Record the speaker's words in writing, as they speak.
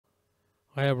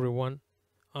Hi everyone.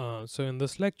 So in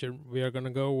this lecture, we are going to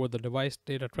go over the device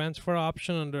data transfer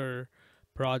option under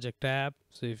project tab.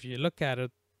 So if you look at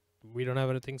it, we don't have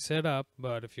anything set up,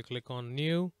 but if you click on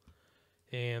new,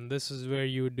 and this is where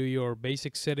you do your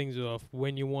basic settings of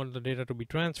when you want the data to be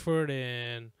transferred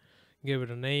and give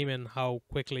it a name and how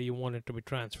quickly you want it to be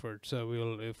transferred. So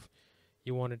if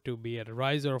you want it to be at a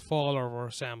rise or a fall or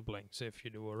a sampling. So if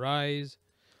you do a rise,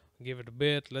 give it a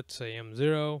bit, let's say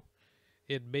M0.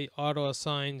 It auto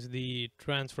assigns the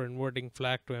transfer inverting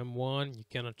flag to M1. You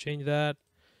cannot change that.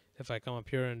 If I come up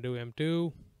here and do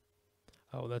M2,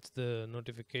 oh, that's the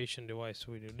notification device.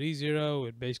 So we do D0.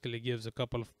 It basically gives a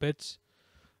couple of bits.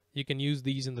 You can use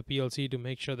these in the PLC to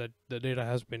make sure that the data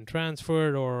has been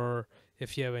transferred, or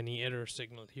if you have any error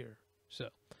signal here. So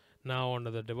now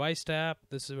under the device tab,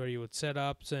 this is where you would set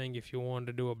up saying if you want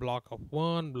to do a block of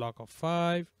 1, block of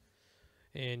 5,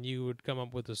 and you would come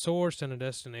up with a source and a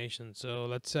destination. So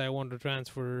let's say I want to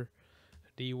transfer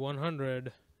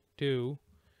D100 to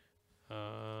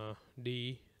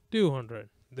D200.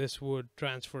 This would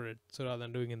transfer it. So rather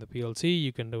than doing in the PLC,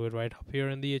 you can do it right up here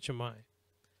in the HMI.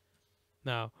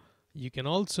 Now, you can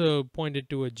also point it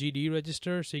to a GD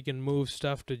register, so you can move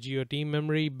stuff to GOT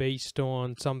memory based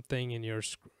on something in your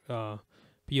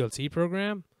PLC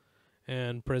program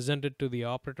and present it to the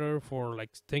operator for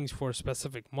like things for a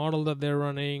specific model that they're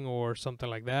running or something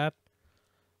like that.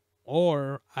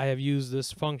 Or I have used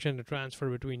this function to transfer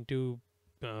between two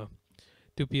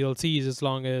PLCs as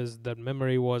long as that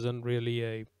memory wasn't really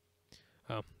it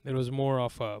was more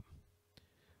of a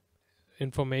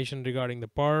information regarding the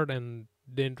part and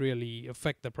didn't really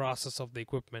affect the process of the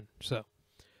equipment. So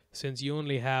since you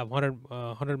only have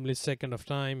 100 millisecond of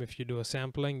time, if you do a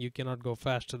sampling, you cannot go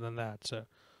faster than that. So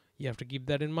you have to keep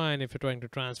that in mind if you're trying to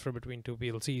transfer between two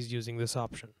PLCs using this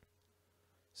option.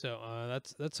 So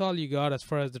that's all you got as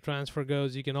far as the transfer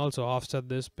goes. You can also offset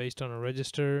this based on a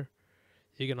register.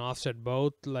 You can offset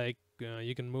both, like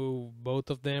you can move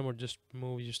both of them, or just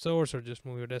move your source, or just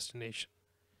move your destination.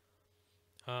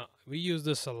 We use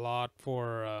this a lot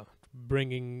for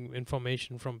bringing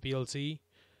information from PLC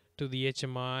to the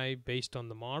HMI based on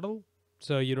the model.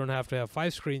 So you don't have to have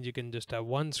 5 screens, you can just have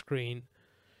one screen,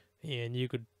 and you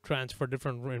could transfer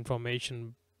different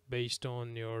information based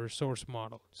on your source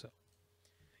model. So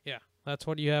yeah, that's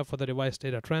what you have for the device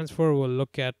data transfer. We'll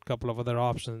look at a couple of other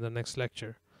options in the next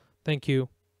lecture. Thank you.